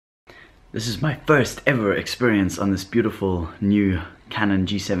This is my first ever experience on this beautiful new Canon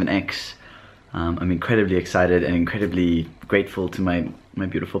G7X. I'm incredibly excited and incredibly grateful to my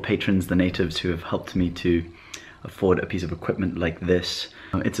beautiful patrons, the natives, who have helped me to afford a piece of equipment like this.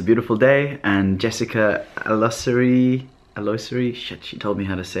 It's a beautiful day, and Jessica Allossery, shit, she told me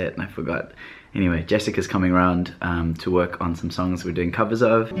how to say it and I forgot. Anyway, Jessica's coming around to work on some songs we're doing covers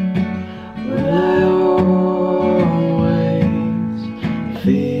of.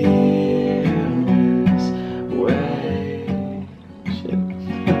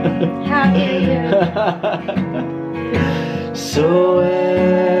 How dare you? So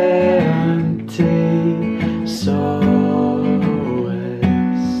empty, so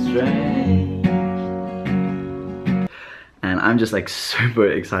strange. And I'm just like super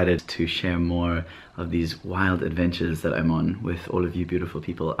excited to share more of these wild adventures that I'm on with all of you beautiful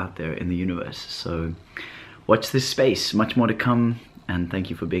people out there in the universe. So watch this space, much more to come, and thank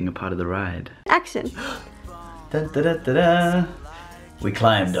you for being a part of the ride. Action. Da, da, da, da, da. We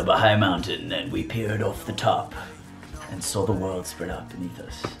climbed up a high mountain and we peered off the top and saw the world spread out beneath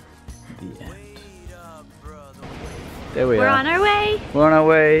us. The end. There we are. We're on our way. We're on our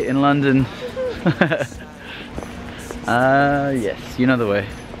way in London. Yes, you know the way.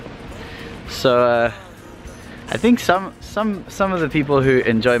 So I think some of the people who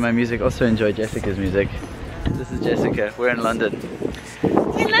enjoy my music also enjoy Jessica's music. This is Jessica. We're in London.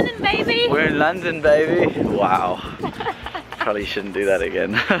 We're in London, baby. We're in London, baby. Wow. Probably shouldn't do that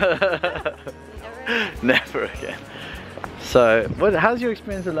again. Never again. So, how's your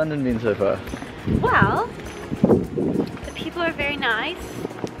experience of London been so far? Well, the people are very nice,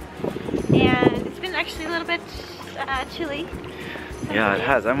 and it's been actually a little bit chilly. Yeah, it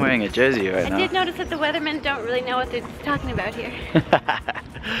has. I'm wearing a jersey right now. I did notice that the weathermen don't really know what they're talking about here.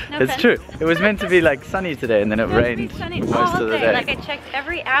 No It's true. It was meant to be like sunny today, and then it rained most of the day. Like I checked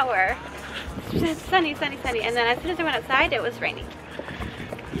every hour. It's sunny, sunny, sunny, and then as soon as I went outside, it was raining.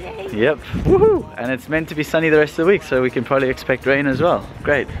 Yay. Yep. Woohoo! And it's meant to be sunny the rest of the week, so we can probably expect rain as well.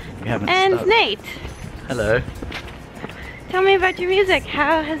 Great. We haven't stopped. Nate. Hello. Tell me about your music.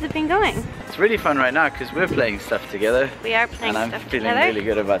 How has it been going? It's really fun right now because we're playing stuff together. We are playing stuff together. And I'm feeling really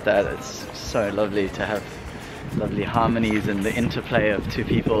good about that. It's so lovely to have lovely harmonies and the interplay of two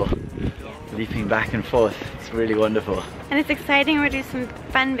people leaping back and forth. It's really wonderful. And it's exciting. We're doing some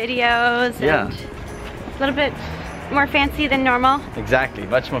fun videos. Yeah. And a little bit more fancy than normal. Exactly.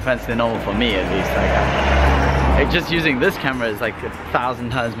 Much more fancy than normal for me, at least. Like, just using this camera is like 1,000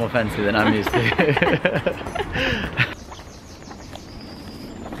 times more fancy than I'm used to.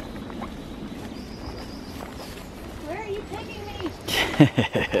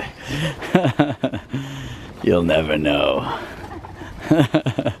 You'll never know.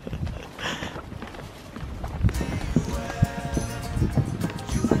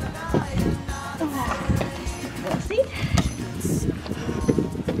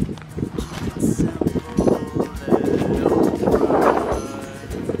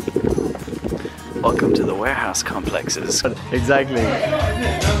 Welcome to the warehouse complexes. Exactly.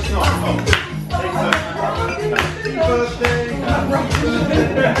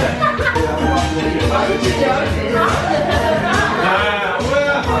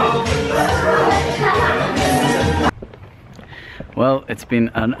 Well, it's been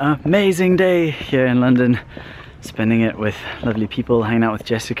an amazing day here in London, spending it with lovely people, hanging out with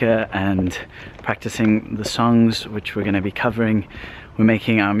Jessica and practicing the songs which we're going to be covering. We're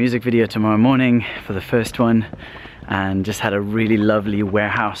making our music video tomorrow morning for the first one, and just had a really lovely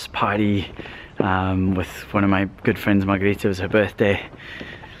warehouse party with one of my good friends, Margarita. It was her birthday.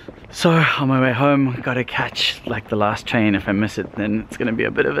 So on my way home, gotta catch like the last train. If I miss it, then it's gonna be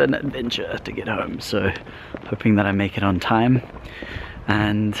a bit of an adventure to get home. So hoping that I make it on time.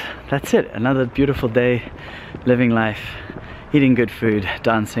 And that's it, another beautiful day, living life, eating good food,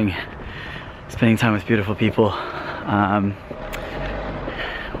 dancing, spending time with beautiful people.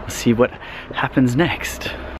 We'll see what happens next.